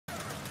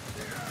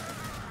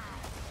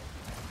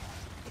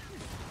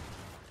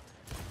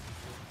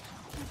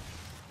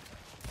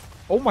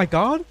Oh my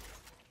god.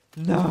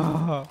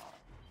 Nah.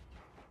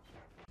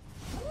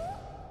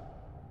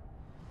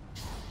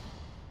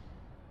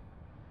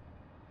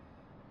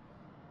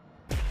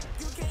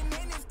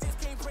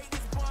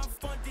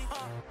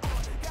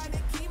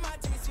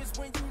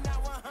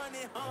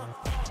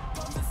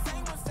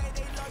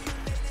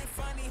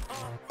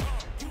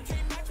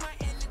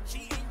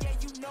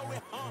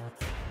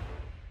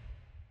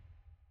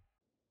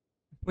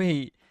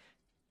 Wait.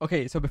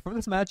 Okay, so before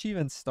this match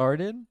even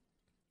started,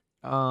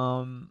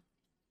 um,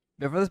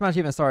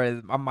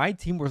 my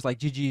team was like,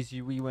 GG's,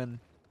 we win.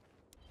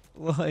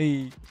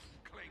 Like,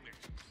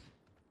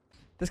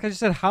 this guy just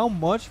said, how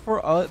much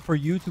for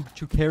you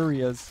to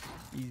carry us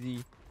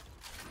easy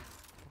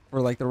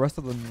for like the rest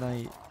of the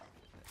night,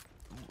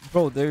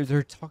 bro?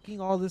 They're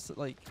talking all this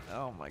like,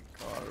 oh my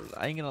god,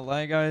 I ain't gonna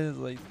lie, guys.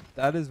 Like,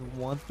 that is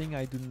one thing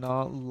I do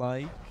not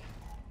like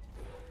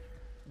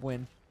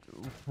when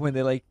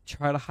they like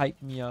try to hype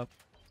me up,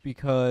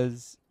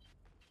 because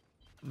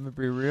I'm gonna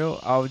be real,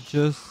 I'll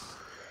just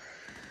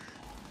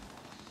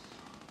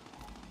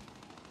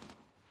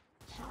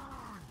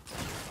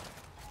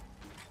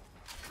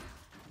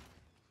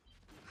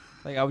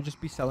like, I would just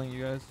be selling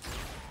you guys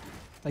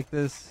like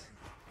this.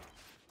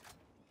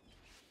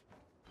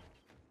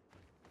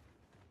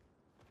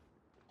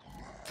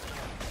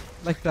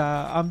 Like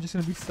that. I'm just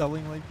gonna be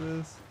selling like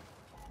this.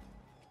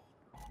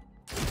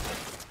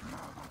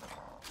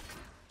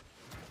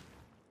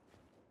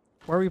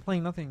 Why are we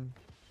playing nothing?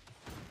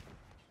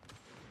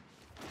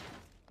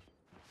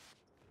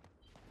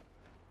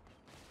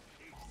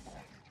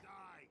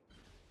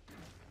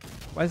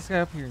 Why is this guy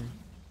up here?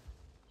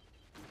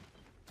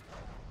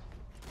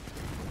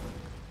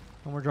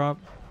 One more drop.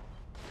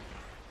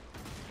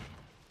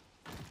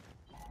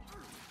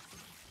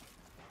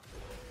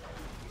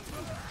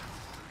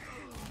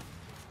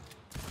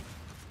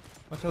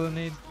 Watch out the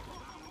nade.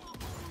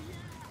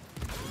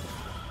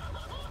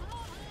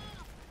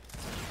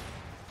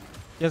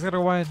 You guys gotta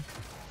go wide.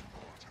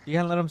 You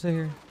can't let him sit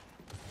here.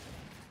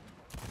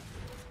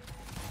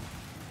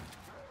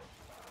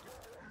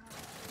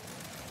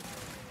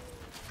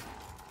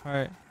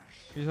 Alright.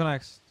 Here's the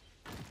next.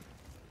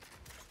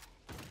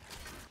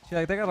 See,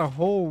 like, they got a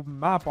whole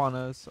map on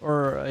us.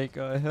 Or, like,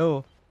 a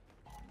hill.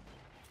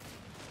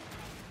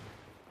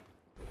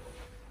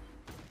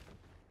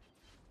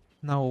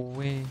 No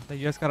way. Like,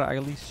 you guys gotta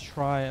at least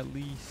try, at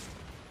least.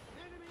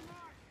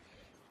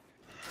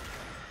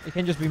 It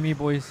can't just be me,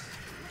 boys.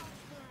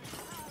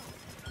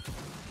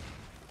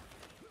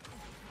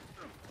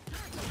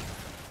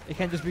 It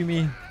can't just be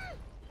me.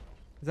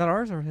 Is that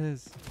ours or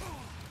his?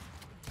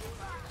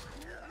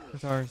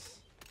 It's ours.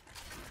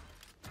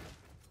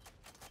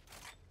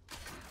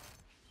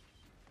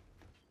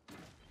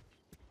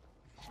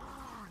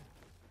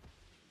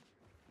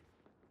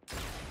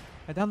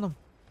 I downed them.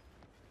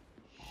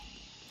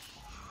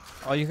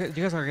 Oh, you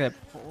guys are gonna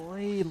get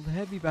played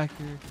heavy back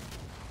here.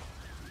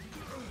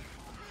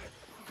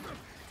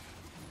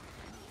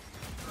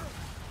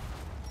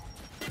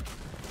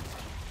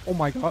 Oh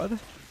my god.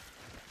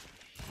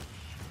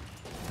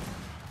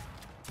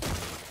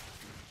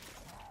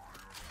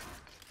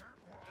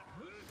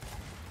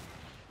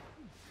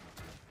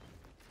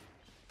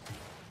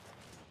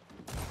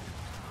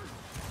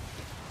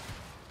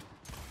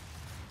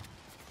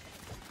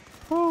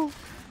 Oh,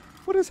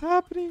 what is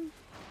happening?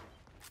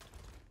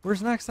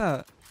 Where's next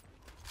at?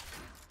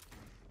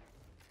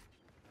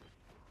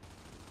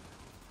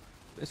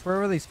 It's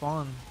wherever they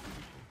spawn.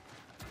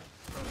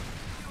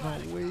 No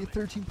way,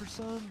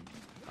 13%.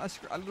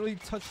 I literally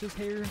touched his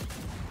hair. They're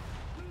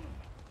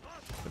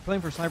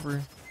playing for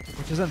sniper,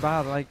 which isn't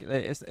bad. Like,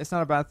 it's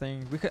not a bad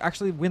thing. We could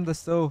actually win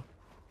this though.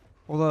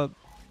 Hold up.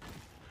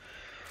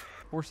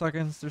 4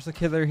 seconds. There's a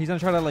kid there. He's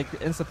gonna try to like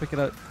insta pick it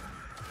up.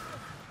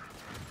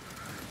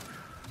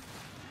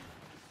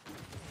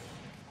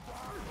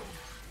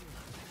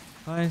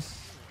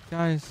 Nice,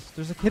 guys.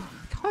 There's a kid.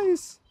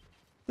 Guys,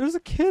 there's a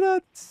kid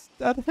at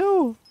that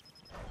hill.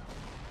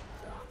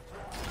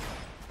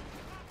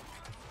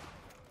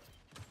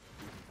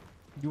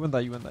 You win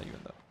that. You win that. You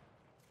win that.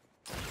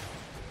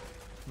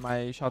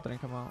 My shot didn't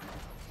come out.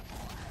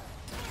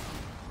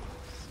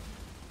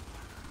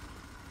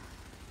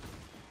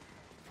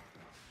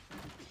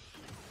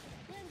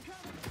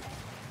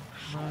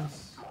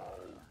 Nice.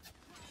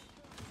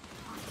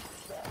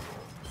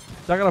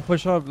 So I gotta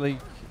push up. Like,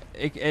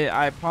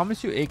 I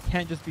promise you, it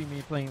can't just be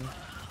me playing.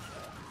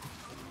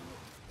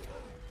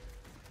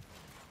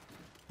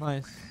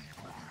 Nice.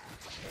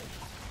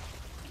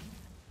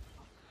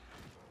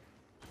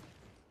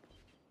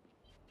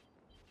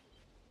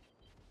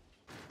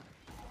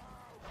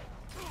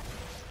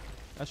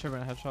 That should have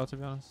been a headshot, to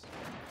be honest.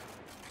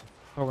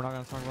 But we're not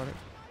gonna talk about it.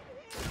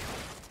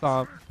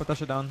 Stop. Put that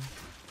shit down.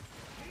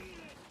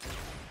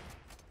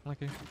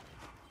 Okay.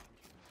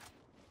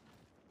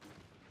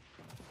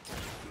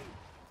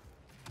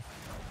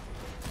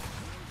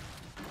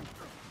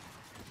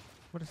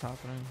 What is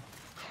happening?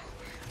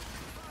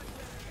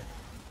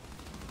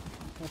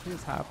 What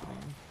is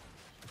happening?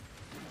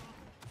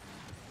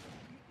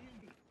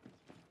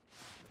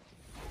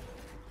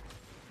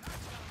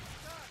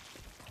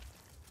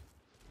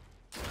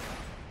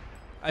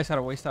 I just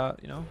gotta waste that,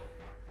 you know?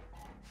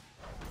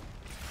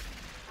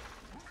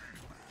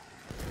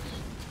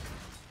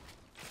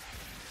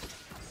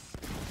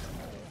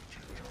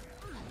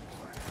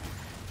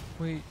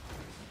 Wait.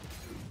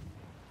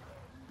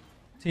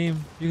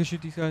 Team, you can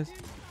shoot these guys.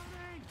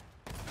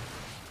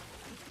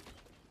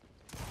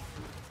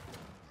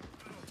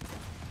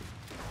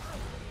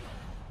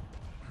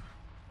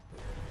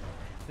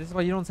 This is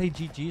why you don't say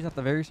GG's at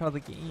the very start of the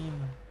game.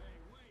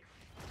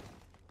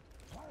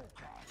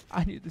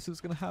 I knew this was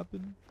gonna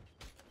happen.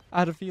 I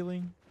had a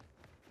feeling.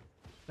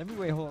 Let me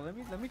wait. Hold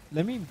on.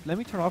 Let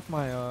me turn off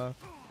my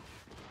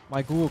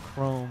my Google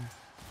Chrome.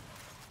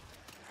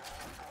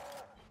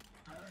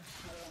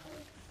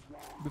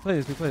 We play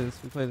this. We play this.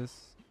 We play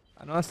this.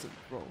 I know that's the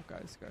bro,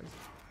 guys.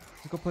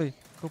 Just go play.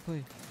 Go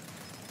play.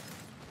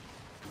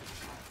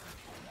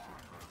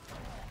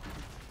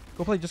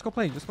 Go play. Just go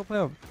play. Just go play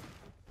up.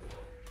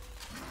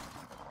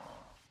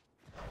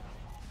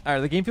 All right,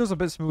 the game feels a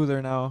bit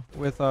smoother now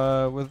with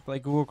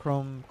like Google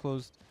Chrome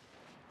closed.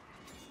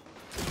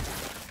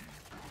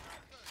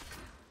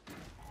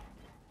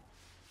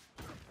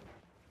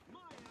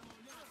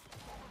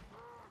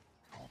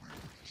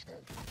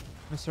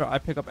 Mister, I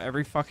pick up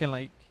every fucking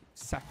like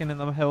second in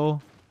the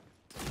hill.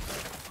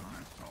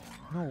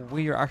 No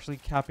way you're actually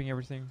capping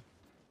everything.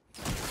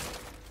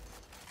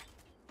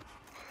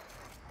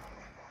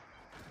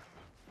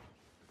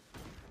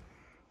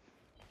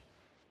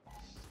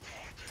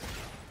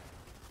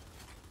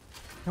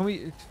 Can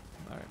we?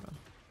 Alright, man.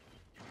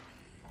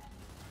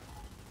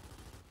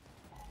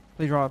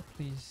 Play drop,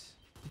 please.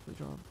 Play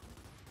drop.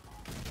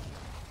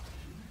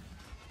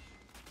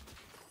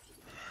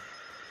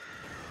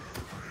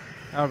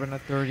 That would've been a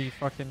 30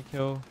 fucking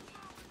kill.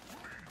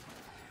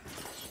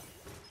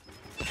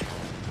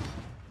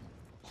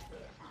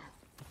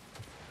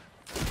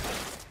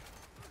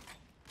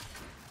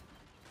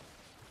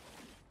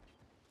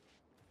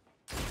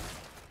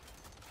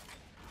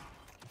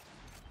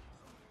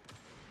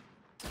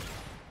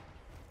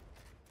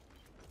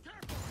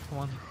 Come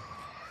on.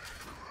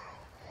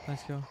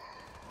 Nice kill.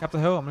 Cap the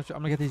hill. I'm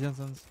gonna get these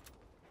instants.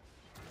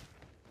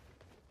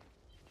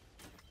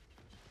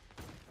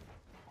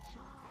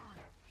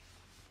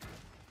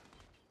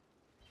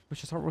 We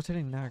should start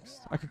rotating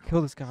next. I could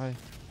kill this guy.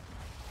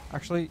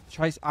 Actually,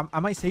 I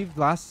might save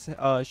last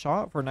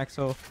shot for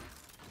Nexo,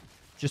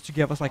 just to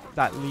give us like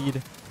that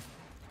lead.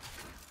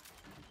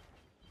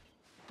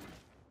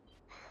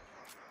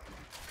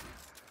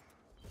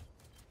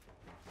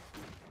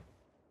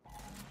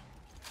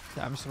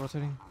 Yeah, I'm just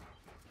rotating.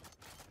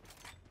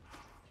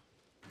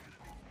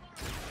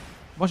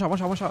 One shot, one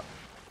shot, one shot.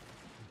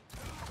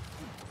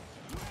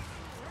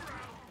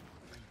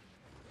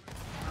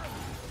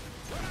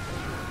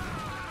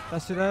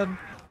 That's too bad.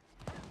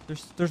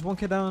 There's one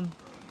kid down.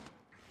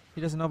 He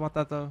doesn't know about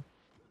that though.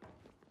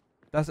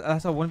 That's a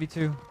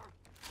 1v2.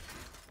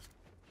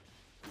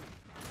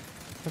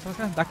 That's one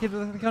guy. That kid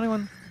doesn't kill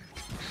anyone.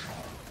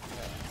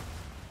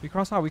 We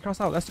cross out. We cross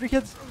out. That's 3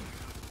 kids.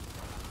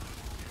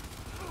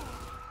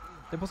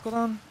 They both go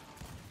down.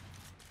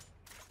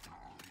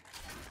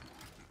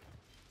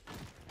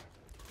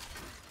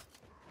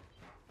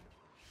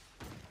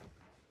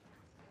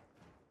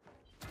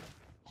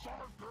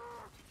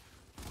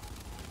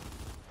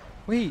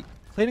 Wait,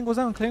 Clayton goes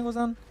down. Clayton goes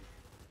down.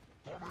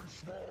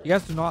 You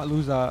guys do not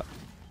lose that.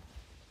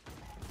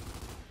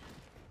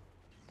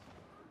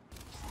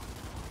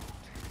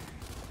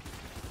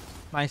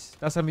 Nice.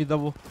 That's gonna be a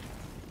double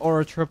or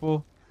a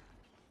triple.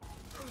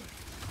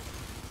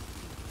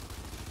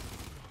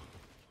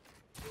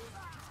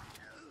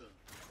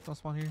 Don't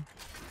spawn here.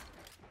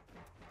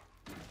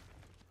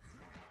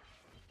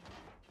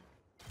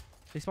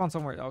 They spawn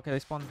somewhere. Okay, they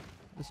spawn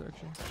this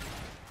direction.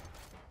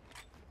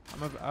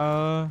 I'm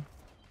a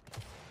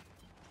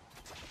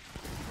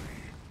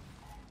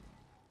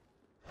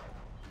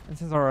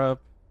Instants are up.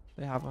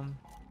 They have them.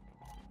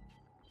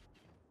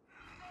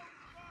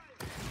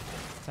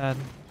 Sad.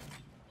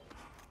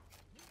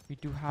 We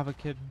do have a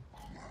kid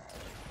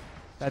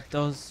that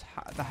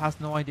that has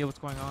no idea what's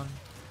going on.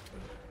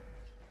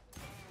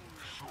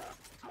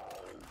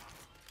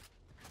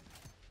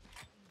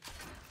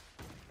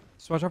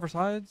 Just watch out for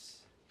sides.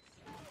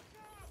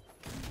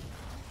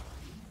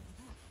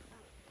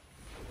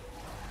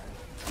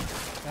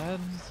 Dead.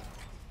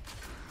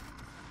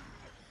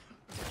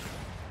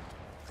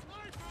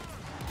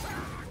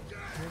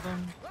 Kill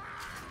them.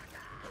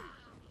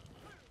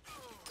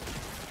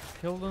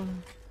 Kill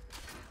them.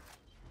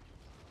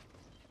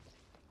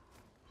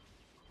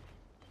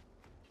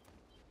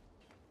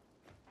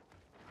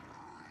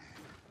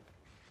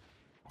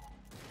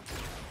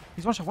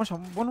 He's one shot, one shot,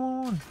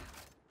 one.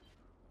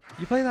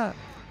 You play that.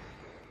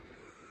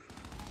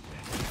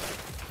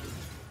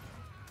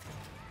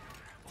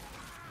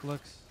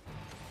 Looks.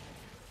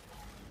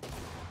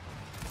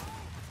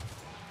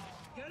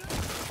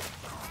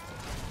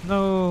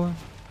 No.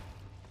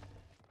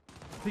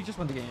 Please just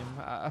win the game.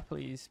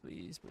 Please,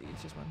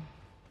 just win.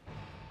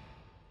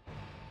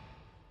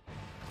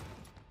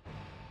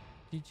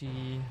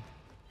 GG.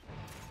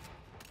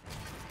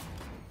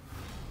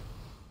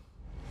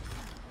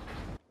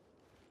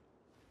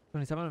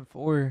 27 and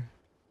 4.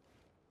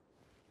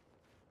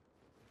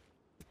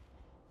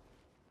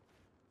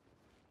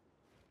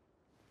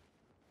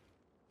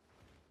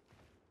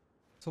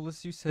 So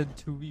let's you said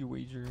 2v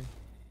wager.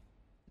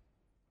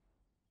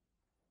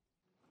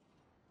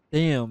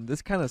 Damn,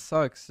 this kind of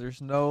sucks.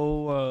 There's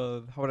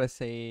no how would I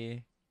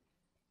say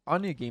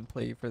Anya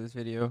gameplay for this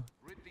video.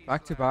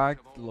 Back to back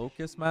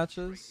Locust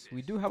matches.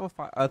 We do have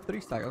a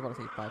 3 stack. I was about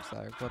to say 5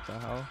 stack. What the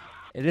hell?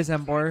 It is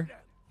Embar.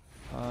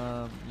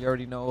 You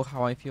already know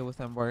how I feel with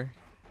Embar.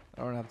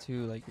 I don't have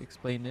to like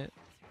explain it.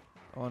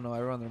 Oh no,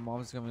 everyone their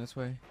mom's coming this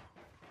way.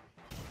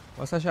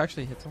 Unless I should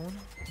actually hit someone.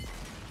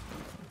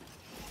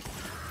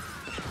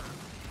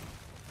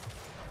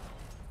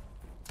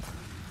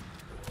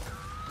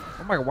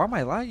 Oh my god, why am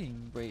I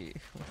lagging? Wait.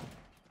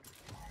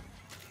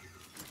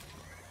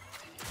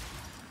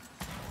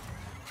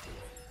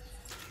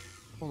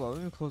 Hold on,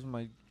 let me close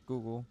my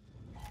Google.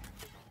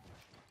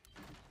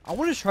 I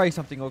want to try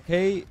something,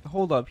 okay?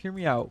 Hold up, hear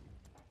me out.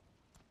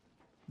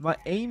 My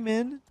aim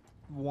in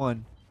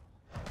 1.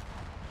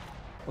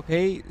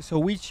 Okay, so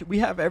we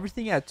have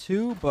everything at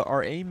 2, but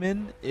our aim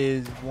in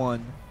is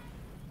 1.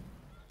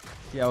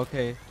 Yeah,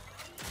 okay.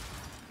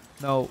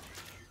 No.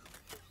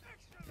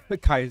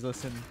 But guys,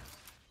 listen.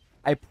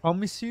 I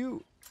promise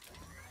you,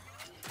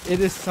 it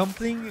is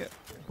something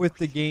with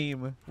the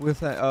game,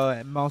 with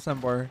mouse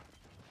and bar.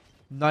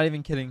 Not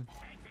even kidding.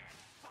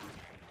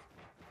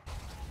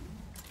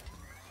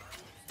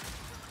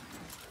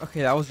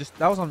 Okay, that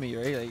was on me,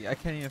 right? Like, I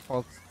can't even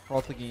fault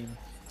the game.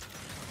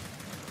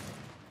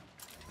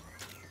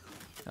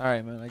 All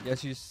right, man. I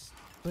guess you.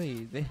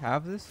 Wait, they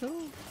have this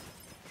though.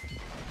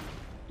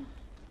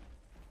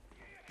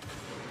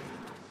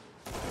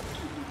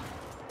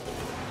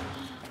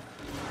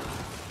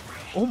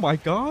 Oh my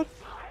god!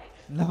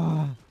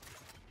 Nah.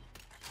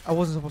 I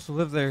wasn't supposed to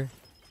live there.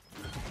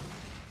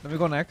 Let me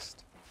go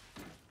next.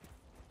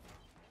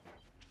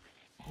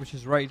 Which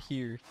is right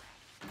here.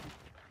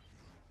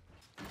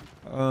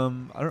 I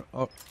don't.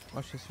 Oh,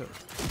 watch this shit.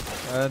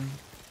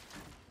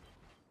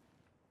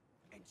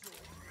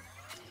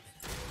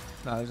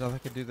 Nah, there's nothing I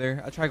can do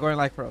there. I tried going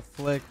like for a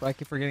flick, but I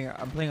keep forgetting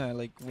I'm playing at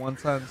like 1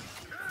 cent.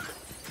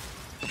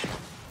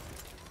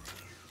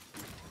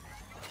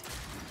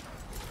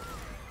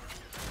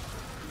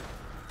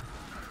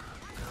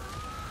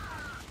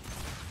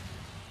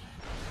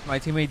 My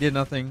teammate did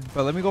nothing,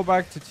 but let me go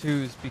back to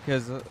 2s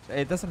because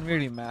it doesn't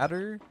really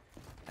matter.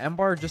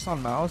 Embar just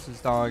on mouse is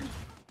dog.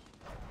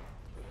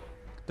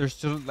 There's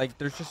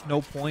just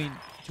no point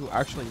to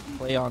actually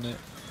play on it.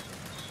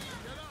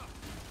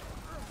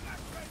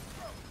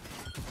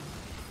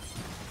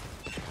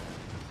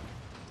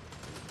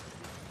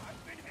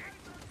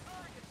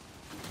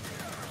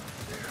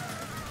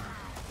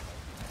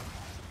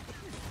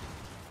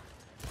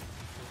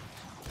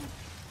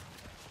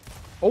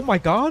 Oh my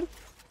god!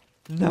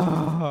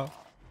 Nah.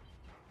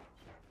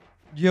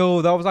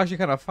 Yo, that was actually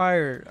kind of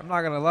fire. I'm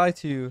not gonna lie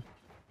to you.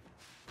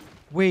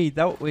 Wait,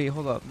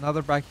 hold up. Now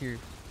they're back here.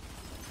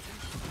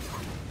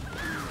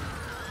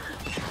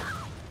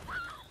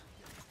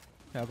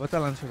 Yeah, put that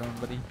lancer down,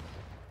 buddy.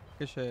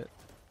 Good shit.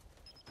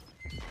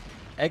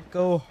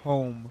 Echo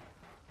home.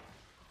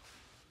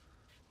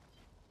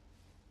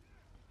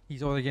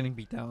 He's already getting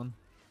beat down.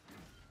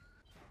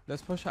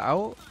 Let's push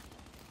out.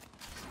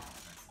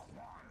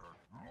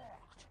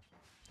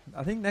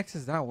 I think next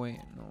is that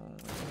way. No.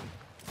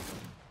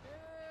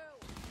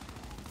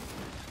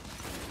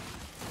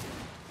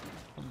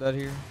 I'm dead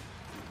here.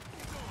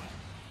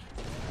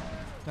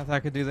 Nothing I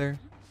could do there.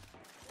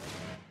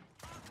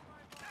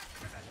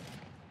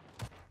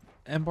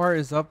 Embar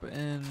is up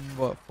in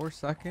what, 4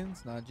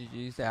 seconds? Nah,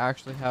 GG's. They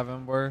actually have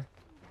Embar.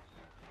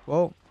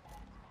 Well,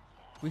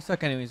 we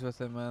suck anyways with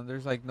it, man.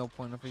 There's like no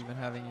point of even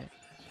having it.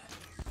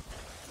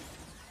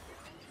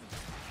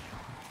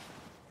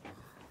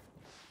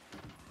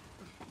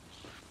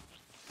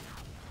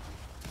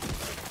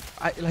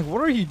 Like,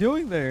 what are you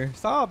doing there?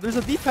 Stop! There's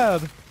a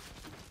D-pad.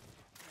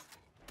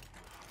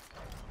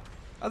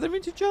 I didn't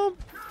mean to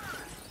jump.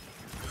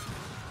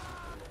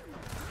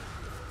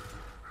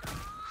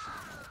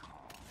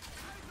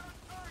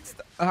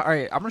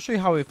 Alright, I'm gonna show you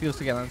how it feels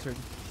to get answered.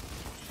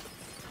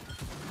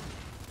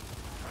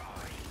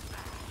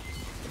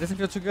 It doesn't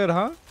feel too good,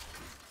 huh?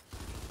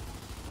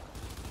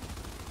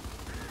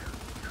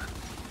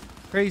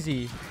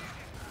 Crazy.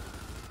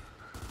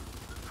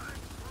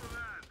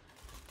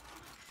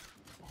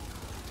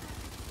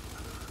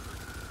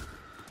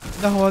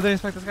 No, I didn't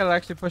expect this guy to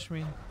actually push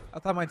me. I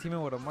thought my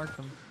teammate would have marked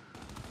him.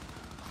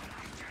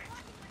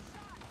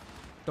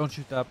 Don't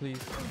shoot that, please.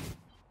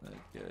 That's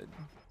good.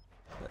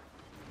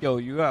 Yo,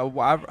 you got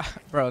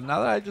bro.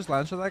 Now that I just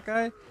launched that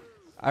guy,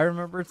 I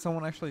remembered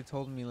someone actually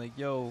told me like,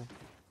 yo,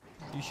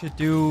 you should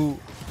do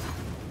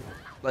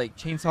like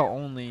chainsaw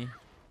only.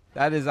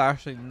 That is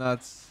actually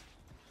nuts.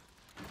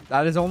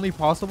 That is only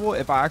possible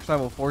if I actually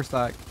have a 4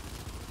 stack.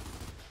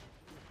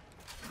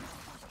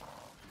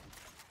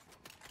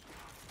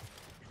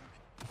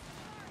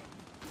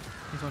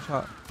 He's one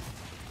shot.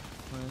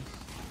 Nice.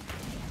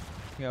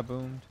 He got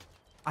boomed.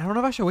 I don't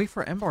know if I should wait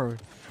for Embar.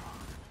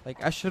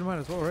 Like, I should might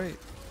as well, right?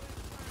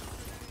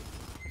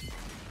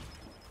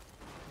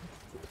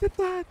 Look at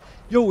that.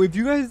 Yo, if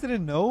you guys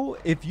didn't know,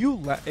 if you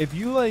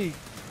like,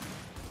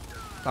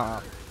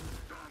 stop.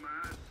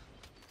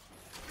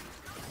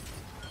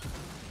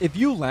 If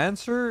you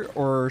Lancer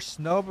or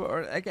Snub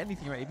or like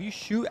anything, right? If you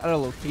shoot at a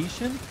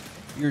location,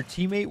 your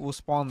teammate will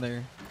spawn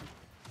there.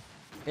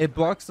 It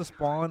blocks the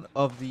spawn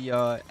of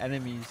the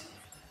enemies.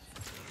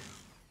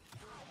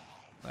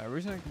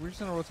 We're just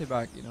gonna rotate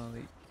back, you know,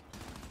 like,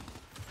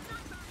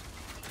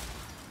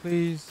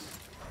 please,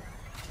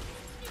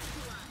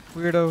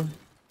 weirdo.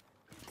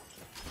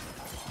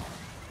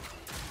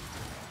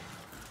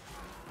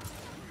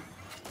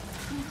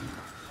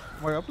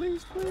 Oh my god,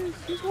 please, please,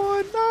 just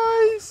one,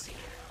 nice.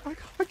 I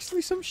got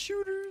actually some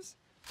shooters.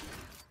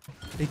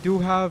 They do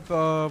have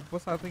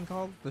what's that thing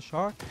called? The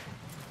shock.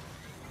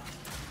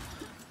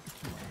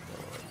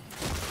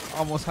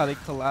 Almost had it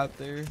collab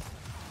there.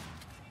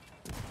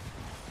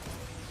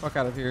 Fuck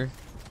out of here.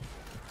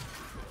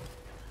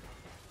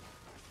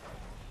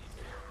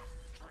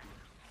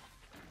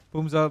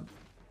 Booms up.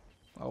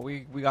 Oh, we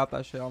got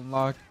that shit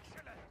unlocked.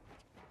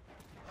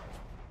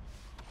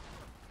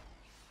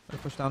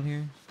 Let's push down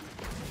here.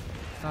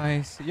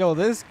 Nice. Yo,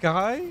 this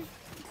guy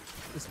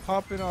is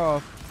popping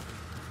off.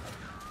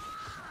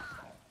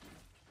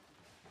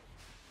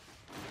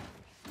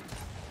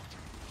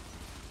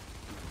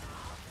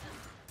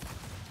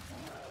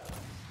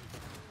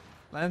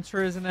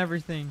 Lancers and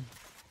everything.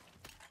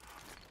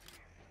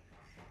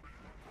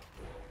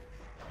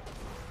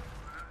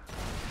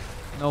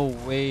 No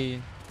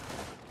way.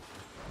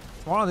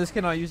 Tomorrow this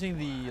kid not using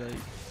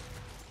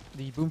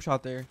the boom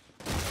shot there.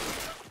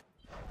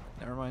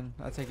 Never mind.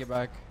 I take it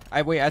back.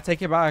 I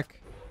take it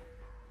back.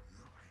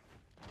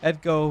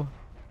 Ed, go.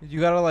 You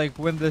gotta like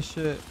win this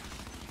shit.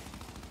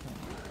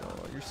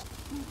 Oh, you're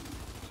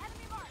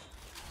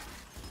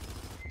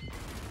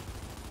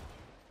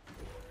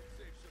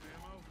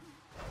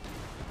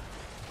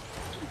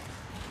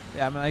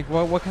yeah, I mean, like,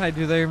 what can I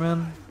do there,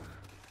 man?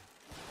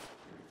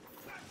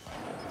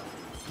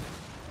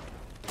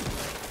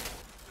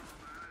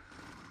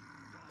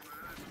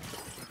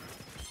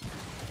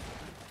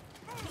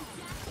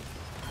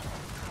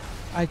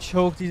 I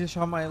choked. He just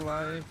shot my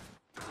life.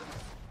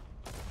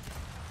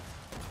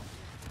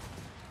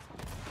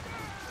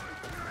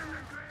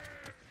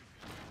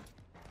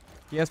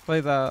 Yes, play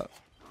that.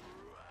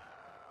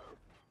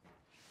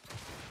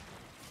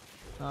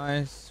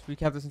 Nice. We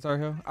kept this entire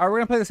hill. Alright, we're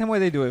gonna play the same way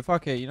they do it.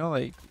 Fuck it. You know,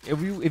 like,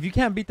 if you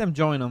can't beat them,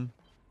 join them.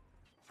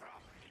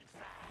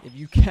 If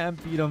you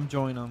can't beat them,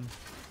 join them.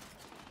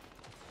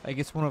 Like,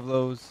 it's one of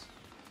those.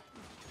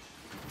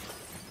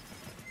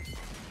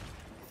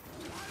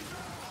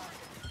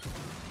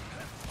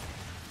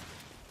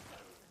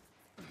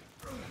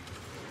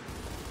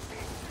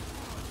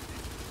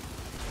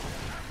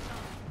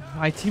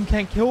 My team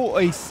can't kill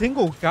a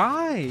single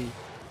guy.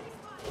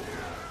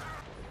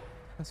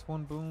 That's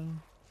one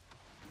boom.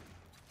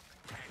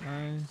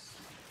 Nice.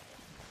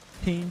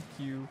 Thank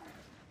you.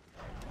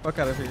 Fuck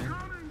out of here.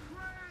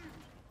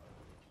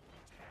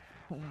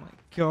 Oh my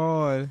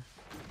god.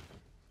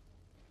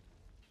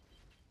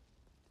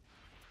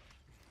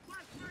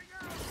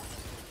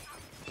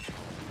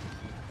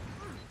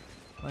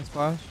 Nice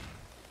flash.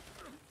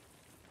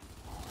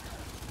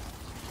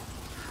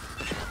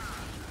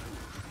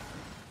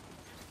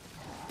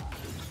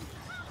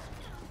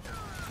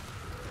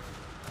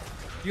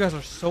 You guys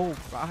are so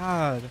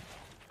bad.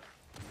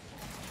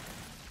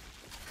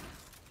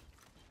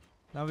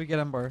 Now we get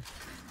Ember.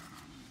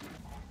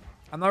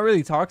 I'm not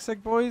really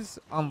toxic, boys,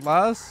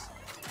 unless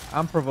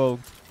I'm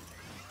provoked.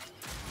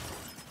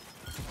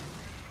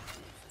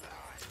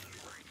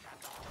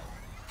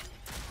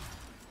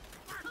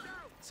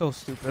 So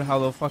stupid how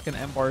the fucking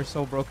Ember is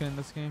so broken in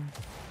this game.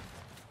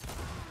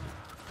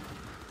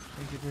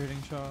 Thank you for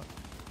hitting shot.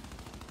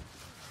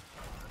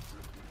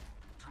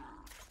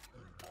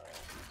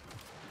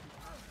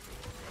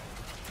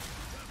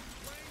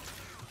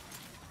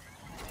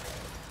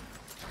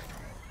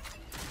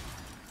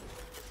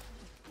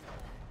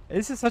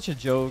 This is such a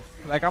joke.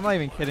 Like, I'm not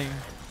even kidding.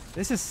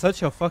 This is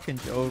such a fucking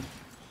joke.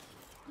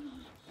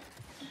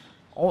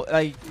 Oh,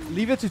 like,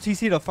 leave it to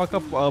TC to fuck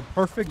up a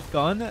perfect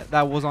gun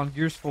that was on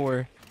Gears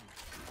 4.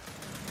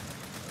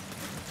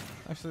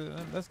 Actually,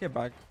 let's get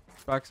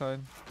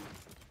backside.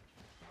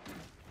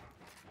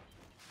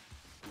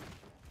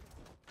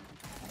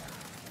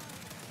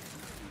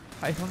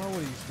 I don't know what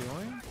he's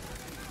doing.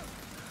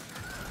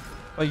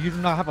 But you do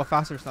not have a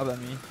faster snub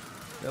than me.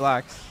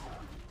 Relax.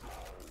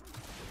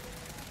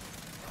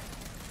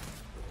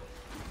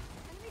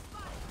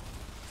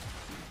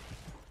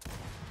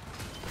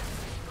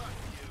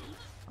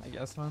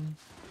 Yes, man.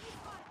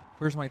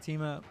 Where's my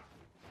team at?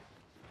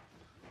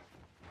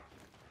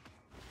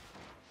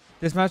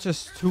 This match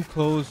is too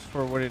close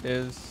for what it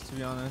is, to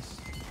be honest.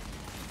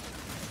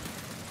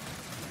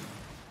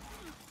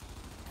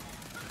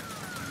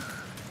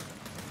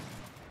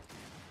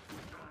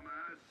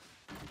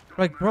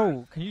 Like,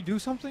 bro, can you do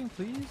something,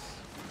 please?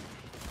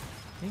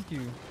 Thank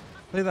you.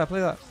 Play that, play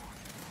that.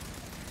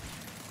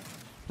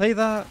 Play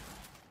that.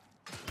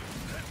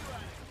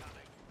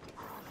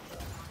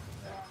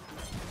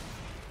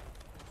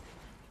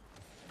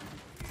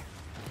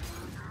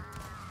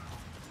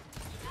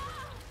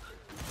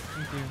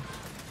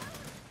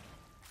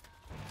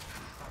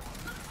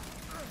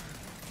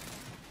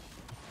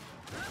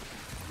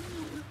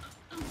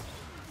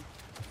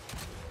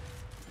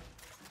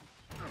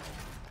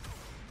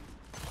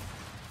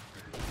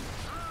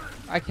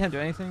 I can't do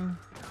anything.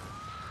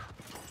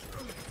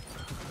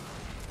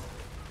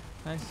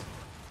 Nice.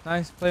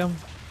 Nice, play him.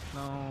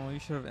 No, you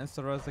should have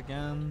insta-res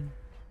again.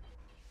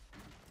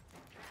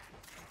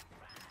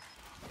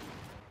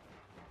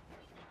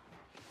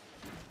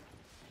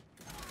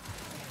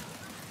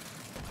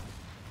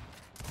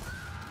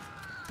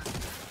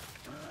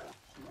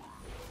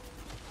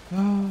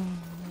 Oh,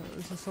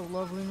 this is so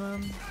lovely,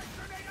 man.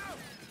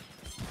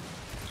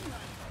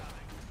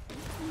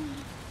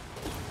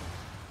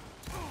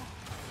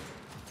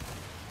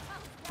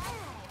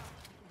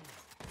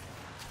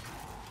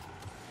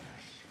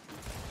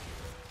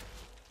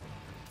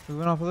 We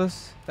went off of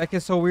this. That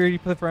kid's so weird. He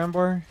played for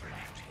Ambar.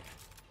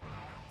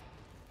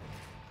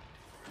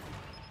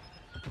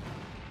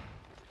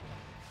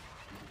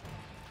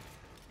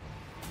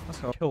 Let's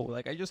go. Yo,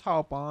 like I just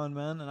hop on,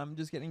 man, and I'm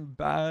just getting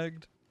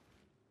bagged.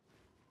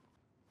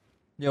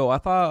 Yo, I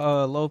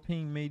thought low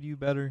ping made you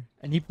better,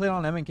 and he played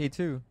on MNK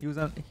too. He was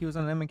an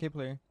MNK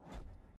player.